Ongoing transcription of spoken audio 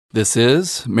This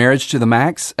is Marriage to the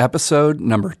Max, episode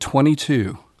number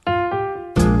 22.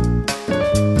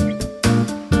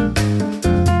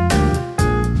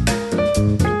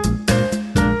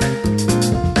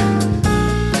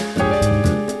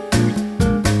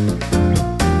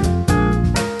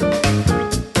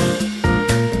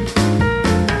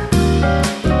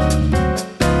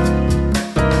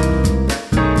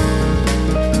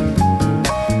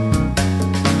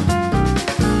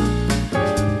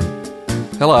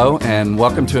 Hello, and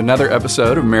welcome to another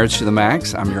episode of Marriage to the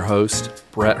Max. I'm your host,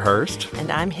 Brett Hurst.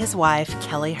 And I'm his wife,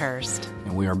 Kelly Hurst.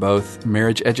 And we are both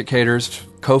marriage educators,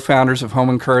 co-founders of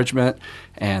Home Encouragement,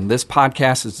 and this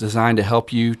podcast is designed to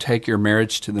help you take your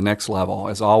marriage to the next level.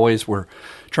 As always, we're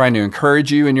trying to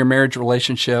encourage you in your marriage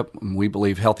relationship, and we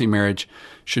believe healthy marriage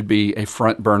should be a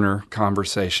front burner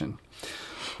conversation.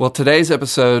 Well, today's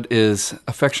episode is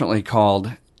affectionately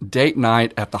called Date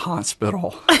Night at the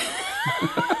Hospital.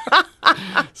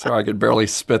 So I could barely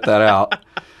spit that out.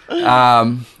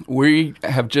 We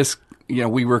have just,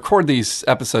 we record these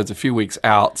episodes a few weeks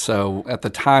out. So at the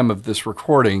time of this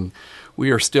recording, we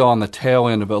are still on the tail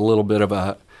end of a little bit of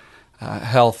a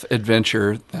health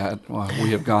adventure that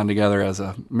we have gone together as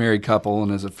a married couple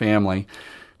and as a family.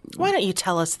 Why don't you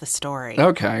tell us the story?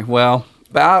 Okay. Well,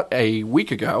 about a week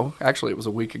ago, actually it was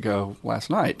a week ago last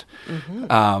night,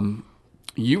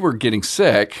 you were getting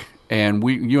sick. And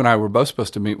you and I were both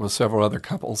supposed to meet with several other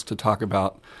couples to talk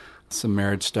about some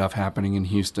marriage stuff happening in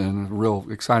Houston. A real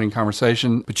exciting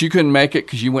conversation. But you couldn't make it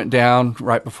because you went down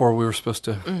right before we were supposed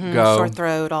to go. Sore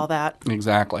throat, all that.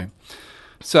 Exactly.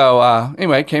 So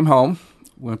anyway, came home,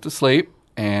 went to sleep,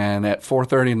 and at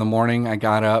 4:30 in the morning, I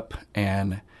got up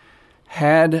and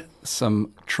had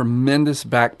some tremendous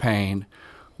back pain,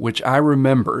 which I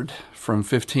remembered from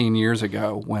 15 years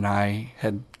ago when I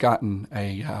had gotten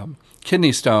a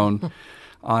kidney stone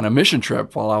on a mission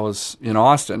trip while I was in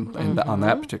Austin on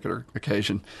that particular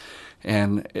occasion.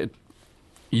 And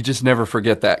you just never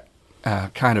forget that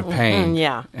kind of pain.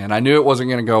 Yeah. And I knew it wasn't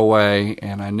going to go away,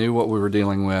 and I knew what we were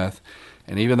dealing with.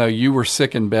 And even though you were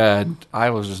sick in bed,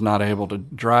 I was just not able to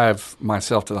drive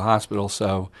myself to the hospital.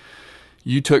 So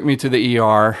you took me to the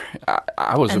ER.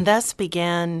 And thus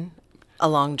began a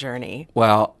long journey.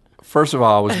 Well, first of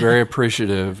all, I was very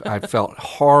appreciative. I felt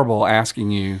horrible asking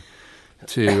you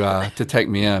to take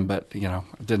me in, but I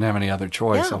didn't have any other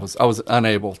choice. Yeah. I was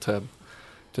unable to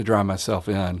drive myself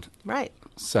in. Right.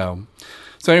 So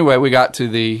anyway, we got to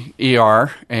the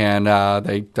ER and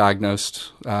they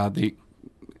diagnosed the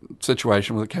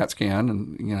situation with a CAT scan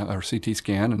and or CT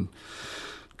scan and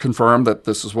confirmed that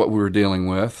this is what we were dealing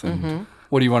with. And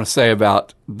what do you want to say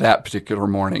about that particular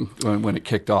morning when it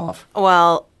kicked off?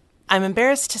 Well, I'm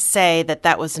embarrassed to say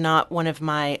that was not one of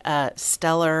my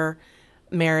stellar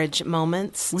marriage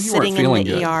moments. Well, you sitting weren't feeling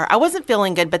in the good. ER. I wasn't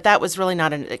feeling good, but that was really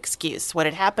not an excuse. What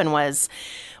had happened was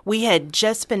we had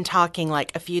just been talking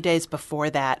like a few days before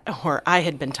that, or I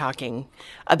had been talking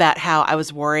about how I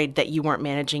was worried that you weren't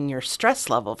managing your stress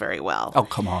level very well. Oh,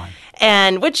 come on.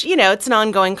 And which, it's an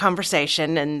ongoing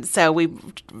conversation. And so we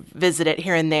visit it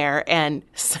here and there. And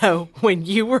so when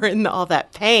you were in all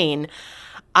that pain,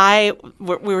 we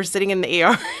were sitting in the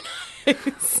ER and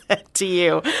I said to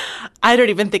you, I don't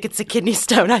even think it's a kidney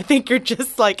stone. I think you're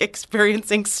just like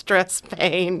experiencing stress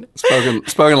pain.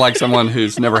 Spoken like someone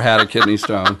who's never had a kidney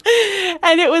stone.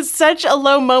 And it was such a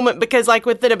low moment because like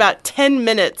within about 10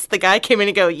 minutes, the guy came in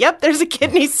and go, yep, there's a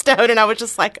kidney stone. And I was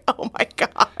just like, oh my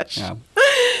gosh. Yeah.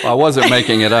 Well, I wasn't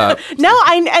making it up. No,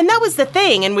 and that was the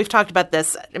thing. And we've talked about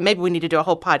this. Maybe we need to do a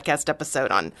whole podcast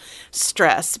episode on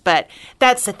stress. But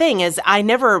that's the thing is I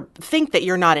never think that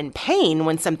you're not in pain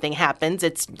when something happens.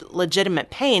 It's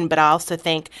legitimate pain. But I also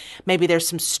think maybe there's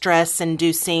some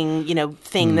stress-inducing,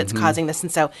 thing that's causing this.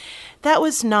 And so that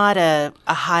was not a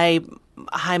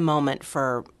high moment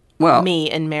for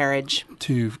me in marriage.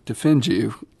 To defend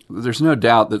you, there's no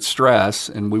doubt that stress,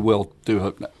 and we will do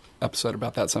an episode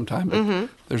about that sometime, but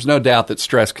there's no doubt that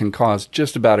stress can cause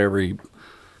just about every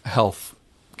health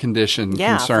condition,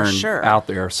 concern for sure. out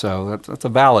there. So that's a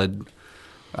valid...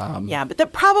 but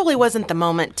that probably wasn't the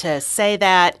moment to say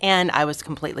that, and I was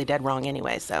completely dead wrong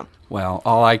anyway, so... Well,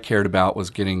 all I cared about was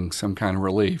getting some kind of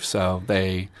relief, so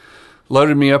they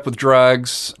loaded me up with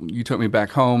drugs. You took me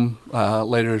back home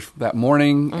later that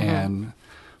morning, and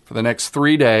for the next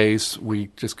 3 days, we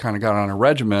just kind of got on a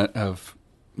regiment of,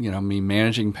 me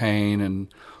managing pain and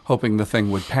hoping the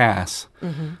thing would pass.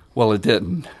 Well, it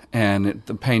didn't, and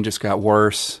the pain just got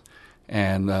worse,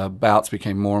 and the bouts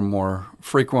became more and more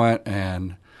frequent,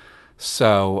 and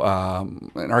so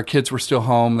and our kids were still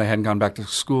home. They hadn't gone back to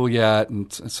school yet,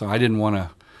 and so I didn't want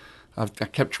to I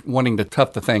kept wanting to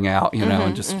tough the thing out,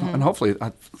 and hopefully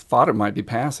I thought it might be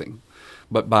passing.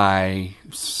 But by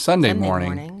Sunday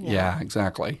morning, yeah,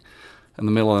 exactly, in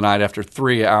the middle of the night after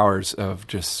 3 hours of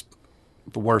just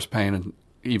the worst pain and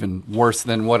even worse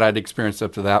than what I'd experienced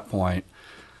up to that point,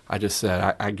 I just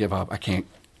said, I give up. I can't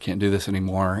do this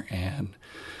anymore. And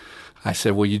I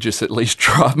said, will you just at least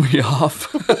drop me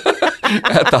off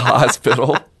at the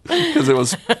hospital? Because it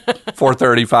was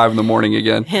 4:35 in the morning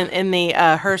again. In the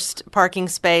Hearst parking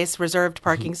space, reserved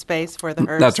parking space for the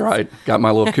Hearst. That's right. Got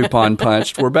my little coupon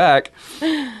punched. We're back.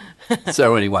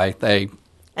 So anyway,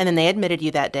 And then they admitted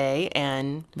you that day,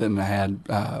 and then I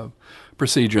had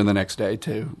procedure the next day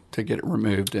to get it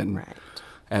removed. And right.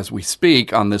 As we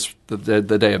speak on this, the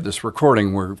day of this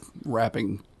recording, we're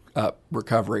wrapping up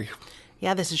recovery.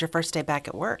 Yeah, this is your first day back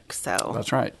at work, so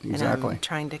that's right, exactly. And I'm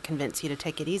trying to convince you to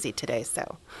take it easy today,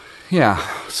 so. Yeah.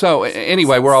 So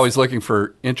anyway, we're always looking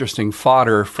for interesting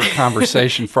fodder for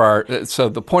conversation for our. So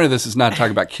the point of this is not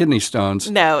talking about kidney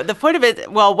stones. No, the point of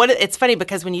it. Well, it's funny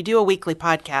because when you do a weekly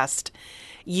podcast,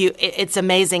 it's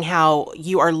amazing how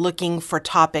you are looking for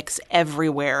topics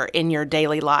everywhere in your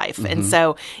daily life, and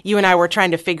so you and I were trying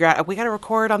to figure out, we got to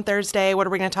record on Thursday. What are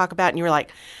we going to talk about? And you were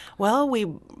like, well,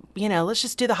 let's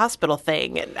just do the hospital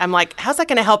thing. And I'm like, how's that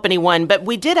going to help anyone? But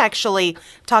we did actually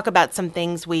talk about some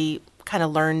things we kind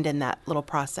of learned in that little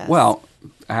process. Well,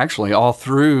 actually, all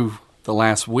through the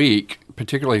last week,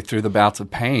 particularly through the bouts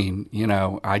of pain,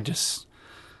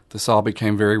 this all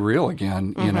became very real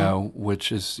again,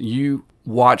 which is you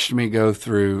watched me go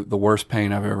through the worst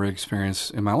pain I've ever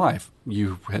experienced in my life.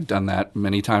 You had done that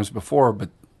many times before, but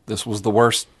this was the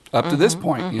worst up to this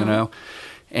point,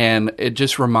 And it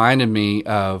just reminded me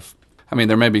of,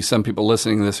 there may be some people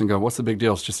listening to this and go, what's the big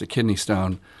deal? It's just a kidney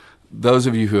stone. Those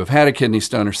of you who have had a kidney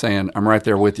stone are saying, I'm right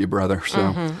there with you, brother.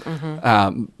 So,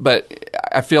 but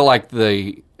I feel like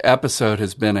the episode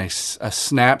has been a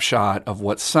snapshot of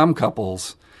what some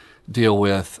couples deal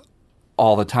with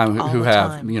all the time who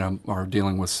have, are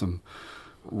dealing with some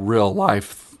real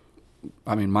life.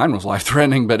 Mine was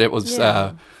life-threatening, but it was,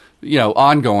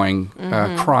 ongoing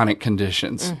chronic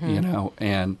conditions,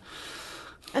 and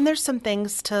there's some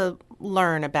things to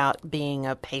learn about being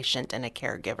a patient and a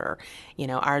caregiver.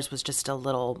 Ours was just a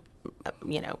little,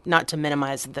 not to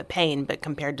minimize the pain, but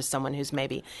compared to someone who's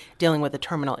maybe dealing with a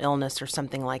terminal illness or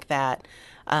something like that,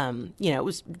 it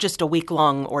was just a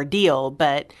week-long ordeal,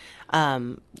 but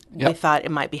we thought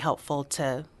it might be helpful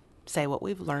to say what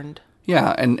we've learned.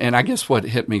 Yeah, and I guess what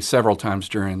hit me several times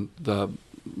during the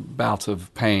bouts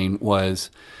of pain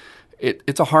was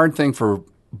it's a hard thing for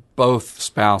both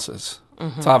spouses.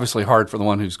 It's obviously hard for the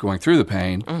one who's going through the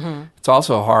pain. It's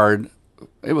also hard.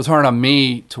 It was hard on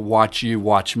me to watch you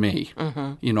watch me,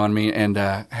 you know what I mean, and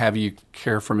have you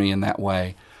care for me in that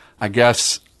way. I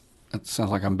guess it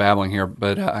sounds like I'm babbling here,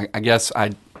 but I guess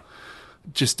I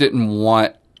just didn't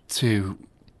want to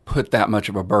put that much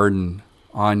of a burden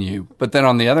on you. But then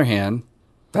on the other hand,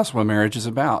 that's what marriage is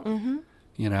about.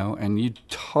 And you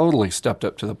totally stepped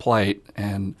up to the plate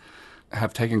and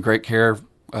have taken great care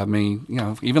of me.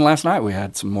 Even last night we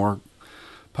had some more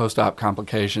post-op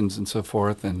complications and so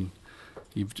forth, and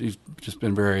you've just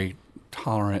been very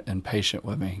tolerant and patient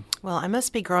with me. Well, I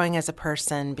must be growing as a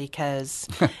person because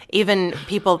even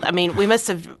people, we must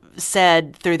have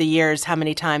said through the years how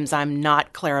many times I'm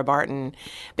not Clara Barton,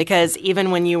 because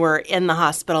even when you were in the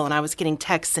hospital and I was getting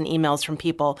texts and emails from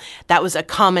people, that was a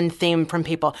common theme from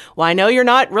people. Well, I know you're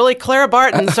not really Clara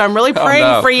Barton, so I'm really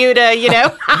praying for you to,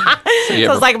 So I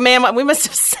was like, man, we must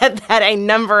have said that a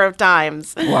number of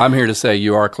times. Well, I'm here to say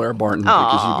you are Clara Barton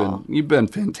because you've been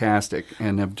fantastic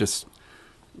and have just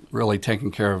really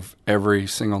taken care of every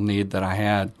single need that I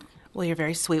had. Well, you're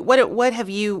very sweet. What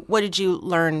did you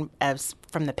learn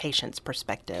from the patient's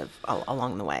perspective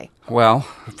along the way? Well,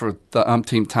 for the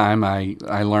umpteenth time, I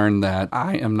learned that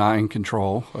I am not in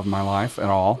control of my life at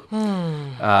all.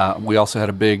 We also had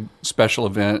a big special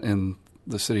event in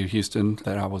the city of Houston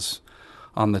that I was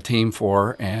on the team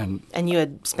for. And you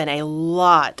had spent a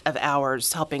lot of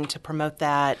hours helping to promote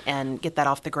that and get that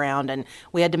off the ground, and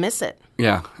we had to miss it.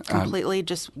 Yeah. Completely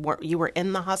you were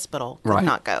in the hospital, could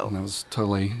not go. And that was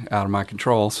totally out of my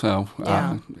control. So,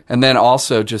 and then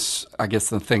also just, I guess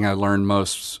the thing I learned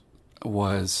most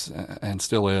was, and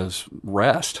still is,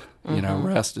 rest.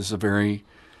 Rest is a very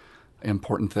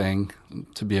important thing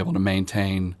to be able to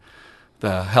maintain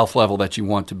the health level that you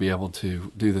want to be able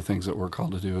to do the things that we're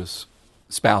called to do as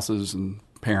spouses and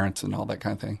parents and all that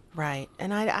kind of thing. Right.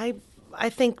 And I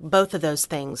think both of those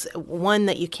things, one,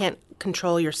 that you can't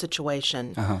control your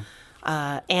situation,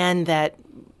 and that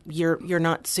you're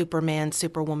not Superman,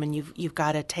 Superwoman. You've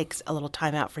got to take a little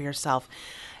time out for yourself.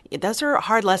 those are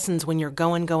hard lessons when you're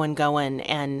going,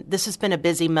 and this has been a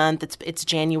busy month. It's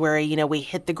January. You know, we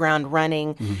hit the ground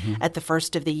running at the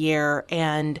first of the year,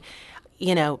 and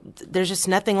you know, there's just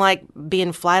nothing like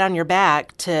being flat on your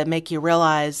back to make you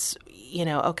realize, you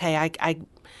know, okay,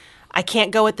 I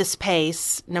can't go at this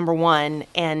pace, number one,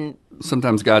 and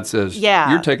sometimes God says,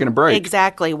 yeah, you're taking a break.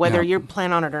 Exactly, whether you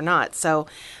plan on it or not. So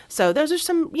those are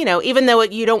some, you know, even though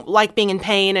you don't like being in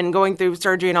pain and going through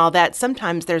surgery and all that,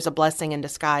 sometimes there's a blessing in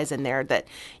disguise in there that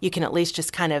you can at least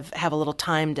just kind of have a little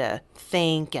time to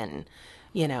think and,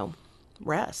 you know,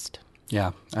 rest.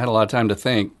 Yeah, I had a lot of time to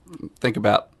think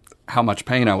about how much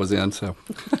pain I was in. So,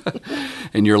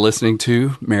 and you're listening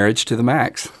to Marriage to the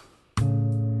Max.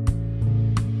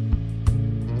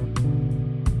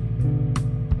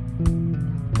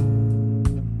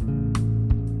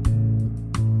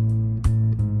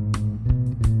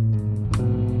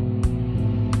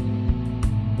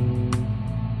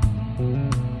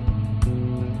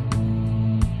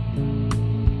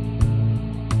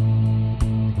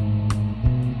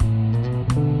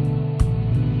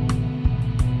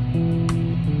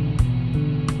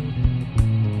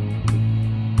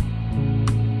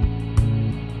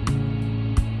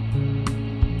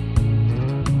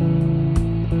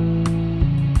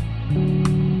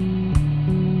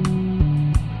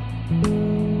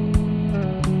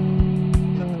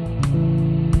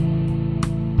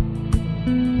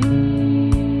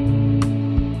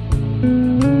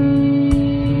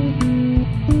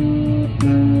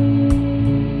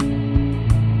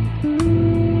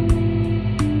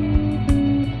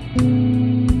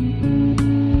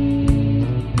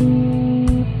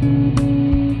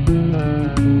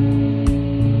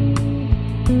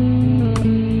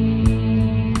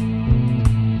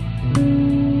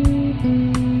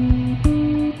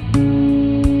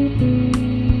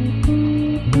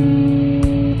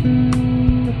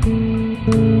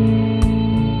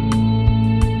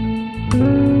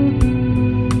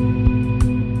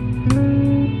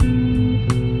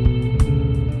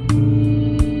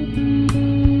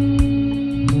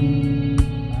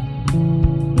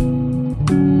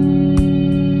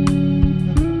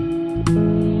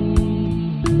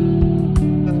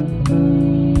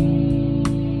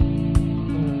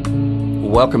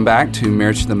 Welcome back to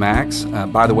Marriage to the Max.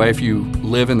 By the way, if you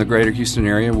live in the greater Houston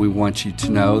area, we want you to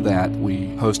know that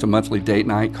we host a monthly date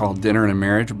night called Dinner and a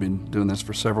Marriage. We've been doing this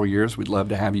for several years. We'd love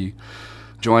to have you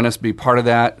join us, be part of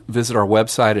that. Visit our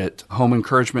website at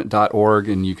homeencouragement.org,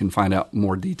 and you can find out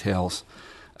more details.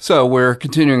 So we're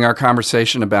continuing our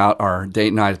conversation about our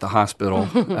date night at the hospital.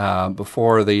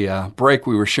 Before the break,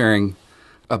 we were sharing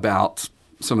about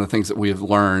some of the things that we have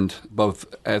learned, both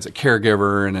as a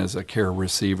caregiver and as a care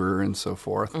receiver and so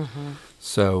forth.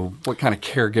 So what kind of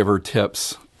caregiver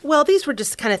tips? Well, these were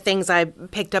just kind of things I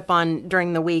picked up on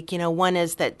during the week. You know, one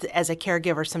is that as a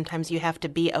caregiver, sometimes you have to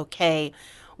be okay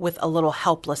with a little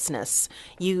helplessness.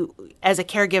 You, as a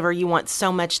caregiver, you want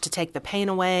so much to take the pain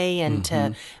away and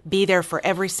to be there for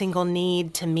every single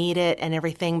need, to meet it and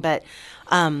everything. But,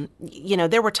 you know,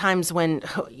 there were times when,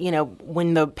 you know,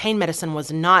 when the pain medicine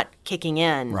was not kicking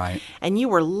in. Right. And you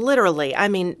were literally, I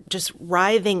mean, just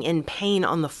writhing in pain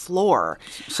on the floor.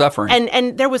 Suffering.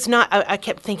 And there was not, I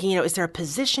kept thinking, you know, is there a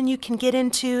position you can get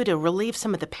into to relieve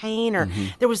some of the pain? Or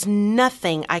there was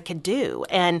nothing I could do.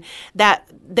 And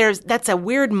that's a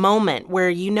weird moment where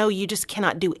you know you just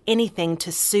cannot do anything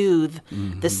to soothe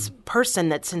this person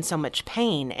that's in so much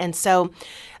pain. And so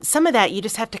some of that you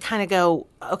just have to kind of go,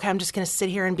 okay, I'm just going to sit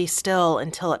here and be still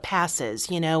until it passes,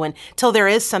 you know, and until there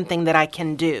is something that I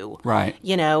can do. Right.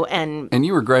 You know, and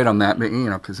you were great on that, but, you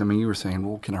know, because, I mean, you were saying,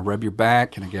 well, can I rub your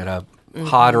back? Can I get a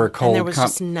hot or a cold? And there was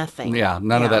just nothing. Yeah,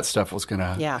 none of that stuff was going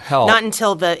to help. Not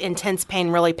until the intense pain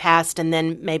really passed, and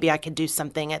then maybe I could do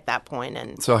something at that point.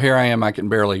 And so here I am, I can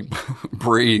barely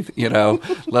breathe, you know,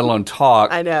 let alone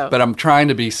talk. I know. But I'm trying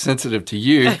to be sensitive to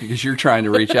you because you're trying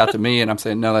to reach out to me, and I'm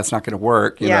saying, no, that's not going to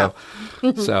work, you know.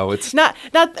 So it's not.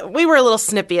 We were a little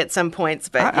snippy at some points,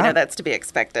 but you know, that's to be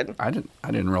expected. I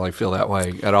didn't really feel that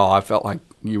way at all. I felt like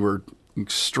you were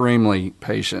extremely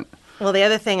patient. Well, the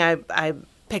other thing I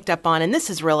picked up on, and this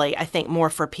is really, I think, more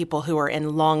for people who are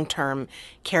in long-term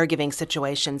caregiving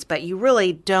situations, but you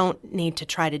really don't need to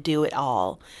try to do it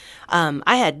all.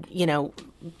 I had, you know,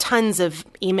 tons of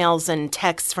emails and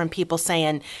texts from people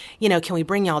saying, can we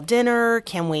bring y'all dinner?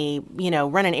 Can we,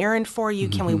 run an errand for you?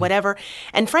 Can we whatever?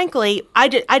 And frankly, I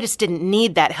just didn't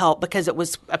need that help because it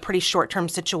was a pretty short-term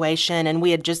situation, and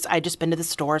I just been to the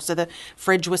store, so the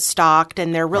fridge was stocked,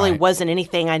 and there really wasn't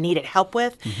anything I needed help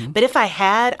with. But if I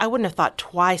had, I wouldn't have thought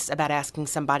twice about asking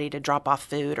somebody to drop off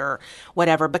food or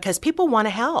whatever, because people want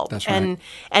to help. That's right.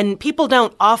 And people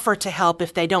don't offer to help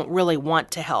if they don't really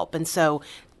want to help. And so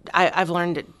I've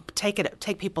learned to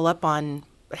take people up on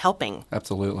helping.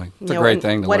 Absolutely. It's a great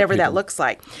thing to whatever that looks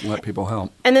like. Let people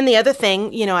help. And then the other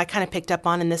thing, I kind of picked up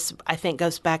on, and this I think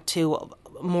goes back to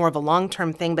more of a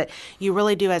long-term thing, but you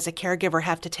really do as a caregiver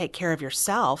have to take care of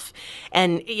yourself.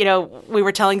 And, we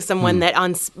were telling someone that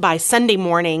by Sunday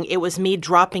morning, it was me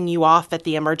dropping you off at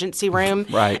the emergency room.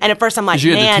 Right. And at first I'm like, 'Cause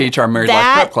you had to teach our married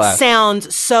life prep class. That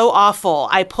sounds so awful.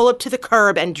 I pull up to the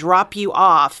curb and drop you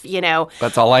off,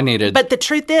 That's all I needed. But the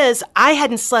truth is, I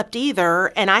hadn't slept either,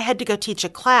 and I had to go teach a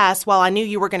class while I knew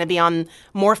you were going to be on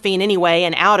morphine anyway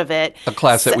and out of it. A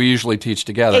class that we usually teach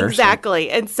together. Exactly.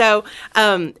 So. And so,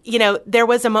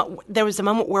 there was a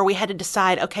moment where we had to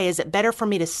decide, okay, is it better for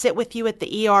me to sit with you at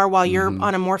the ER while you're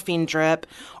on a morphine drip,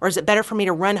 or is it better for me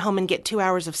to run home and get 2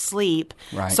 hours of sleep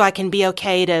so I can be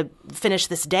okay to finish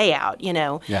this day out,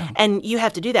 Yeah. And you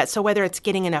have to do that. So whether it's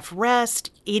getting enough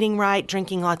rest, eating right,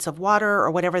 drinking lots of water,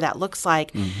 or whatever that looks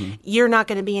like, you're not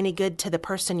going to be any good to the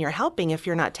person you're helping if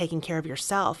you're not taking care of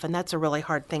yourself. And that's a really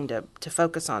hard thing to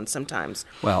focus on sometimes.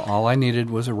 Well, all I needed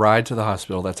was a ride to the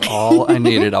hospital. That's all I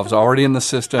needed. I was already in the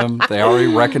system. They already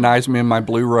recognized me in my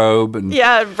blue robe. And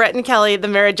yeah, Brett and Kelly, the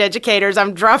marriage educators,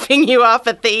 I'm dropping you off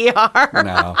at the ER.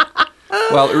 No.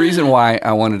 Well, the reason why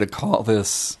I wanted to call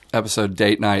this episode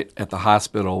Date Night at the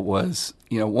Hospital was,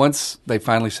 once they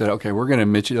finally said, okay, we're going to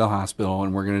admit you to the hospital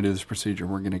and we're going to do this procedure,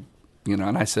 we're going to,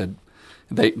 and I said,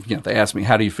 they asked me,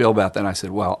 how do you feel about that? And I said,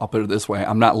 well, I'll put it this way.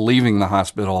 I'm not leaving the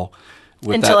hospital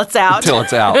until it's out. Until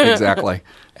it's out, exactly.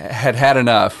 Had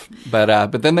enough.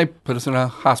 But then they put us in a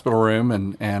hospital room,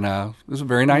 and it was a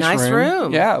very nice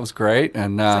room. Yeah, it was great.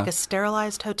 And it's like a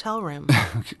sterilized hotel room.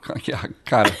 Yeah,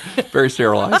 kind of. Very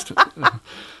sterilized.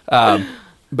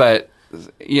 But,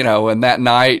 and that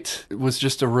night was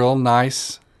just a real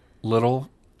nice little...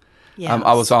 Yeah,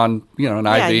 I was on, an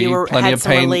IV, plenty of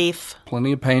pain relief.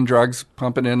 Plenty of pain drugs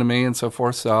pumping into me and so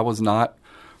forth, so I was not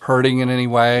hurting in any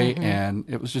way, and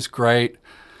it was just great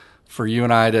for you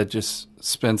and I to just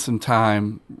spend some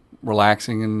time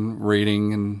relaxing and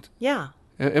reading, and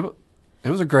it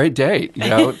was a great date.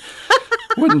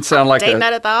 Wouldn't sound like date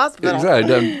night at the hospital.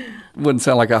 Exactly, wouldn't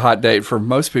sound like a hot date for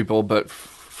most people, but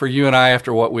for you and I,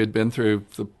 after what we had been through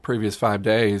the previous 5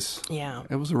 days,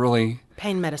 it was a really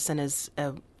pain medicine is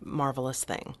a marvelous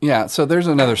thing. Yeah, so there's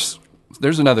another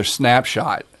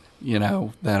snapshot.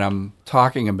 That I'm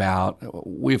talking about.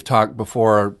 We've talked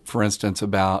before, for instance,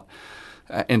 about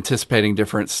anticipating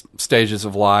different stages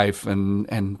of life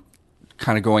and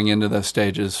kind of going into those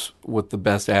stages with the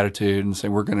best attitude and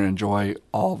saying we're going to enjoy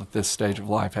all that this stage of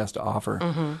life has to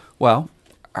offer. Well,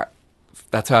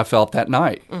 that's how I felt that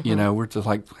night. We're just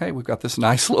like, hey, we've got this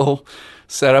nice little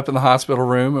setup in the hospital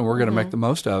room, and we're going to make the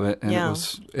most of it. And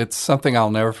it's something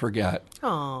I'll never forget.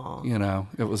 Aww.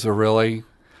 It was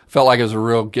felt like it was a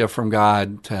real gift from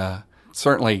God to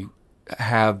certainly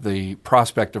have the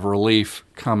prospect of relief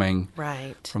coming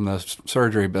from the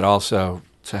surgery, but also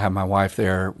to have my wife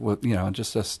there with,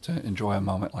 just us to enjoy a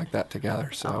moment like that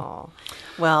together. So,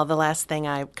 well, the last thing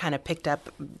I kind of picked up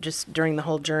just during the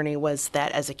whole journey was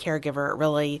that as a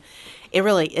caregiver, it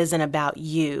really isn't about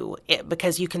you,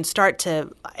 because you can start to,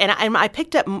 and I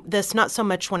picked up this not so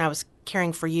much when I was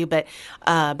caring for you, but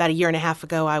about a year and a half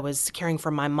ago, I was caring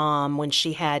for my mom when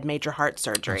she had major heart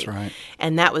surgery. That's right.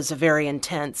 And that was a very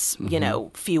intense,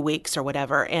 few weeks or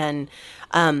whatever. And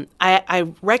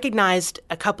I recognized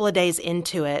a couple of days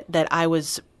into it that I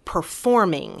was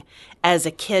performing as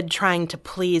a kid trying to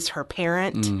please her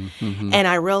parent. And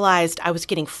I realized I was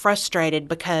getting frustrated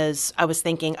because I was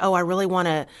thinking, oh, I want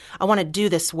to do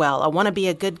this well. I want to be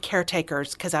a good caretaker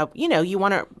because you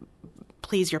want to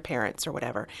please your parents or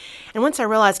whatever. And once I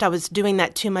realized I was doing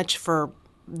that too much for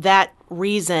that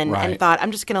reason and thought,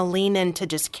 I'm just going to lean into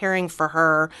just caring for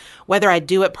her, whether I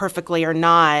do it perfectly or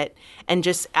not. And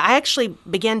I actually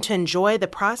began to enjoy the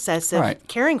process of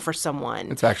caring for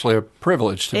someone. It's actually a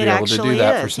privilege to be able to do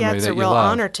that for somebody that you love. It's a real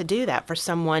honor to do that for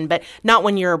someone, but not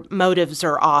when your motives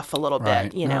are off a little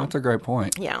bit, No, that's a great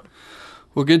point. Yeah.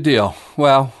 Well, good deal.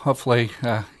 Well, hopefully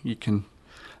you can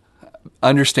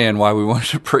understand why we wanted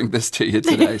to bring this to you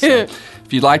today. So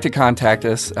if you'd like to contact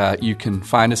us, you can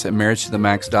find us at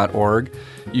marriagetothemax.org.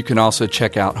 You can also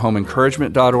check out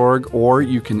homeencouragement.org, or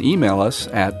you can email us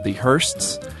at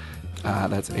thehursts,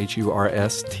 that's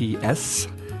HURSTS,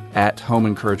 at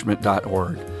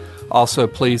homeencouragement.org. Also,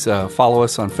 please follow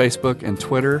us on Facebook and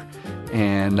Twitter.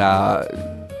 And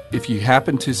if you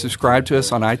happen to subscribe to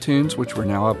us on iTunes, which we're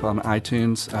now up on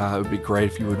iTunes, it would be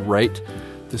great if you would rate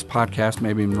this podcast,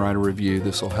 maybe even write a review.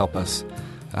 This will help us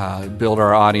build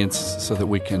our audience so that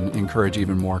we can encourage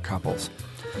even more couples.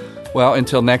 Well,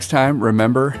 until next time,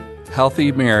 remember,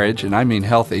 healthy marriage, and I mean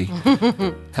healthy,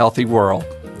 healthy world.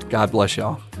 God bless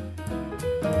y'all.